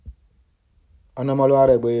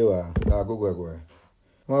Anamolware Bewa, la Gugwe.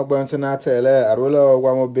 Mogbanto na tele, Arola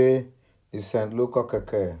Wamobe is St. Luca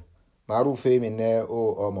Kake, Maru Femine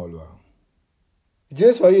o Omolwa.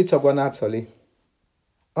 Just for you to go naturally.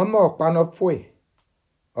 Omo pano pwe,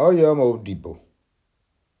 o yomo dibo.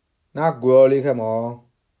 Na gwoli kemo,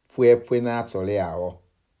 pwe naturally ao.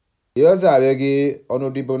 Yoza wegi ono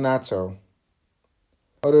dibo nato.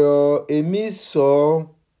 Oro emiso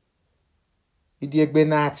idiegbe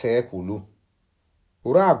nate kulu.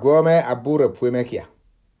 Ura agwome abure pwe mekia.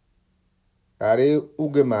 Kari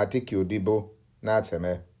uge mati ki odibo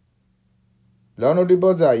nateme. Lono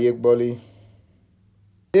dibo za yegboli.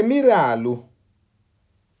 Emira alu.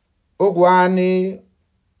 Ogwani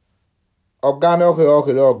ogame oke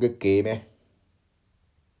oge keme.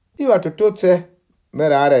 Iwa tutote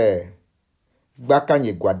merare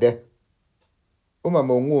gbakanye gwade. Uma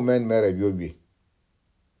mongu men mere biobi.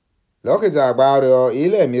 Loke za agbario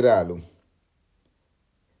ile emira alu.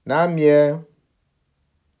 Na mie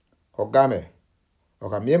ogame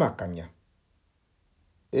okamie makanya.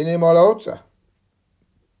 Ini mola utsa.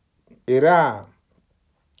 Ira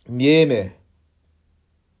mieme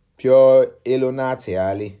pio elonate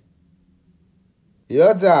ali.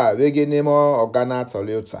 Yoza wege nemo ogana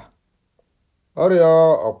tole utsa.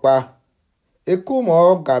 Oreo okpa.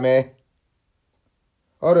 Ekumo ogame.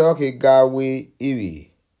 Oreo ki gawi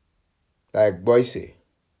iwi. Like boise.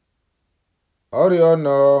 Oreo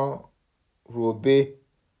no robe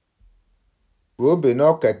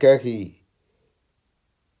no keke ki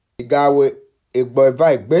igawe egbo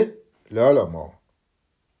eva egbe lolo mo.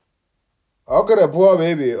 Okere buo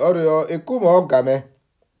baby oreo ekumo ogame.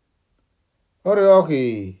 Oreo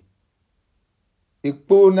ki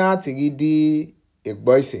ikpo na tigidi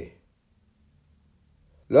egbo ise.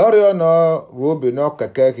 Loreo no robe no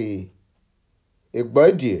keke ki egbo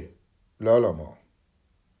edie lolo mo.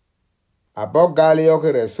 Abogali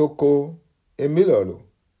okere soko emilolo.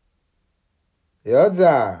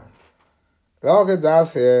 Yoza roke za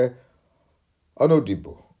se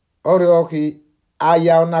onodibo. Orioki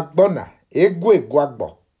aya onagbona egwe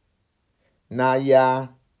gwagbo. Na ya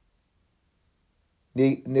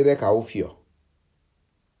nire ka ufio.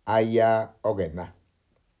 Aya ogena.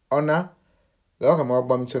 Ona roke mo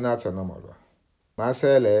gbamito na tonomolo.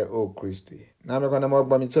 Masele o Christi. Na me kwana mo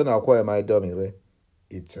gbamito na kwa ma domire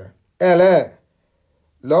ita. Ele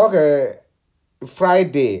loke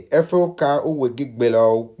Friday Africa uwe gigbela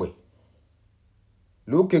ukpe.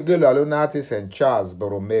 Luke gelo alonati St. Charles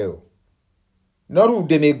Borromeo. Noru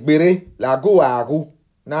demegbere lago agu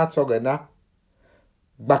na togena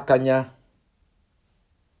bakanya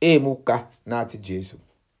emuka nati Jesu.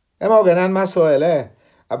 Ema genan maso ele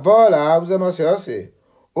avola uzemo se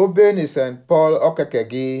obeni St. Paul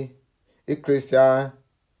okekegi i Christian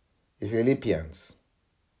i Philippians.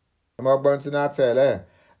 Ema gbantu na tele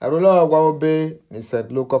Arola wawobe ni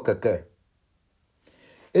St. Luca keke.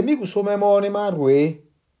 Emi kusome mo ni marwe.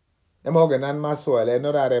 Ema ogenan maso ele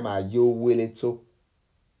no rare ma yo wele to.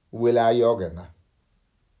 Wele ayo ogena.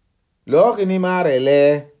 Loki ni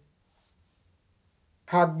marele.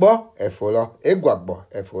 Hagbo efolo. Egwagbo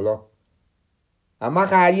efolo.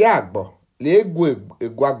 Amaka aya agbo. Le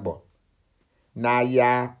egwagbo. Na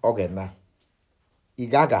ya ogena.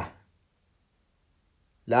 Igaga.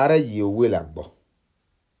 Lara yi wele agbo.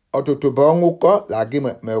 Otutu bonguko lagi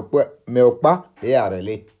meokpa le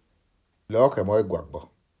arele. Loke mo egwagbo.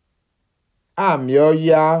 Amyo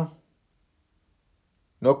ya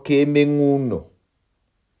no ke menguno.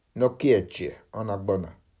 No kieche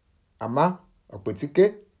onagbona. Ama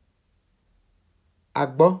okpetike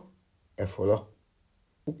agbo efolo.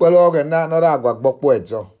 Upelo oge na nora agwagbo po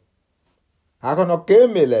ejo. Hako no ke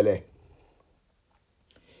melele.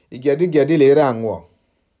 Igedi le ranwo.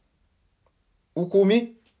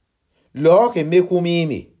 Ukumi lo ke mekumi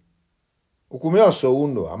imi. Ukumi oso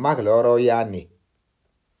uno amak loro yani.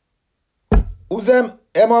 Uzem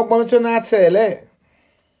emo gbamcho na tele.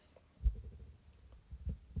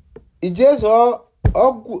 Ijeso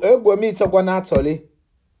egwe mi tokwa na tole.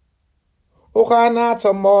 Uka na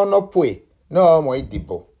tomo no pwe no mo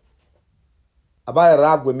idibo. Aba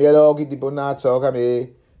ragwe mi lo gidibo na to ka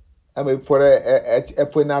me ame pore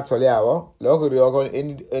pwe na tole awo. Lo gori ogo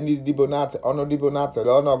eni dibo na ono dibo na tole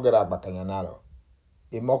ono gra bakanya na lo.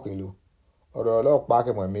 Imokelu. Oro lo pa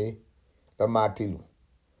ke mo mi lo matilu.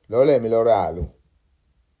 Lo le mi lo ralu.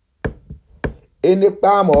 Eni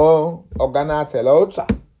pa mo oganate lo uta.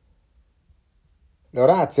 Lo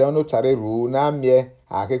rate ono tare ru na mie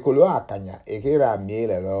akekolo akanya ekera mie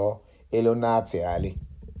le lo elo nate ali.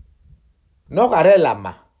 No kare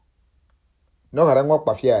lama. No kare ngo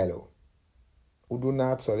pa fielo. Udu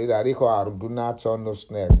na tsoli dari ko aru du na tso no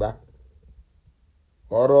snegba.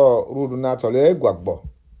 oro rudu na tole gwagbo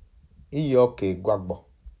iyoke gwagbo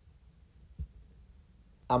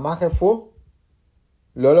amakefo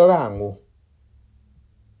lolorango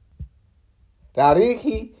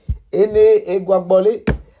rariki ene egwagbole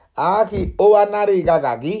aki owanari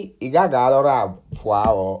igaga lora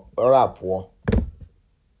puao ora puo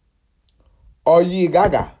oyi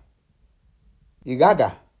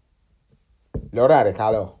igaga lora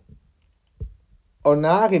rekalo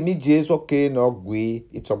ona ke mi Jesu ke no gwe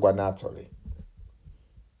itogwa na tole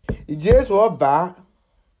Jesu oba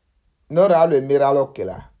no ra lo emera lo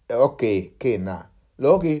kela okay ke na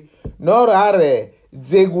loki no ra re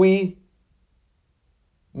zegwi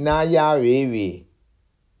na ya wewe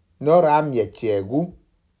no ra miechegu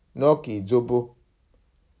no ki zobo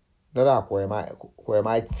no ra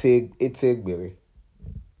kwema itegbere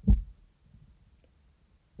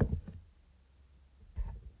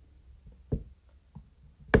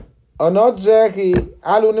ono jeki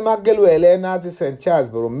aluni magelu elena ti St.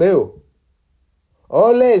 Charles Borromeo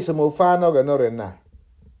ole ismo fano genore na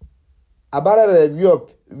abara re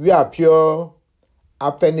wi apio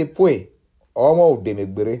apenipwe omo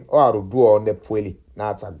udemegbere o arudu o ne pueli na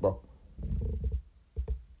atagbo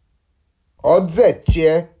odze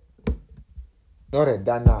chie nore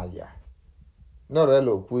dana aya nore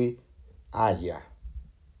lokwi aya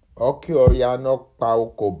oki oya no pa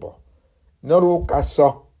okobo noro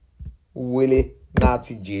kaso wele na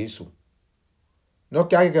ti Jesu no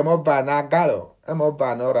ki ake mo ba na galo e mo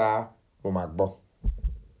ba nora o magbo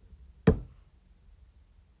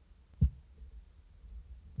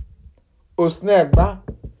osnegba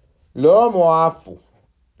lo mo afu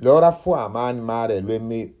lora fu aman mare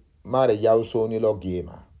lwemi mare yauso ni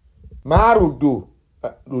logema marudu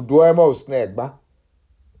rudu emo osnegba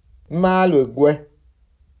malo egwe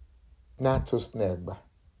na to snegba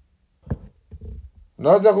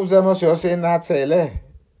no za kuzemo si ose na tele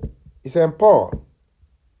isempo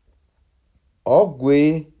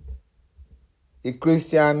ogwe i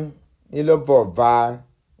Christian ilo bova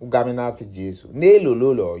ugaminati Jesu nelo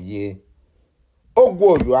lolo ye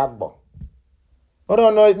ogwo yo agbo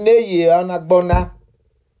oro no neye anagbona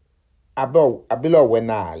abilo we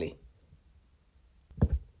na ale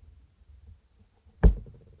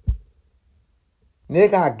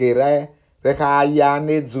neka gere reka ya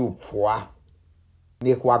nezu pua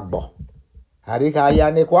ne kwagbo harika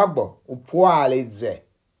ya ne kwagbo upua ale ze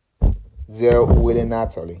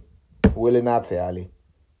wele natali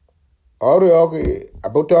oro oke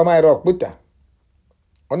aboto ma ro puta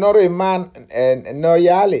onoro man no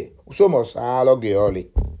yale somos alo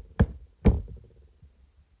geoli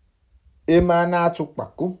emana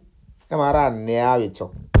tukpaku emara ne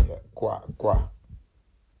awito kwa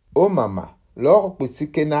o mama lo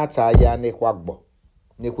pisike na ta ya ne kwagbo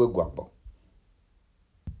ne kwegwagbo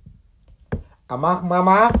ama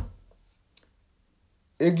mama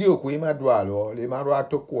egi oku imadu alo le maru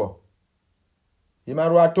atokwo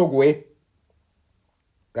imaru atogwe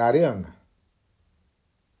gariona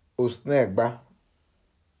osnegba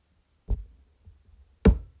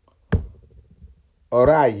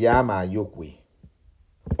ora ya ma yokwe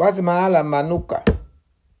wasi mahala manuka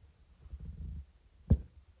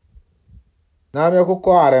na me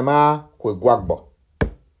kuko arema kwegwagbo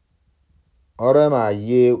ora ma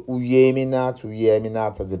ye uye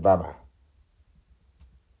minatu de baba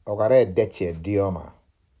ogare deche dioma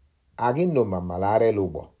agino mamalare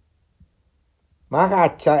lugo maka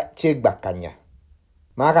chegba kanya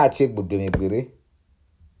maka chegbu domegbere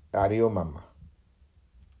ario mama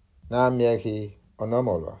na mieki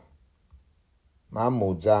onomolo ma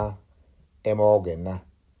moja emogena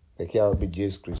pekia obi Jesus Christ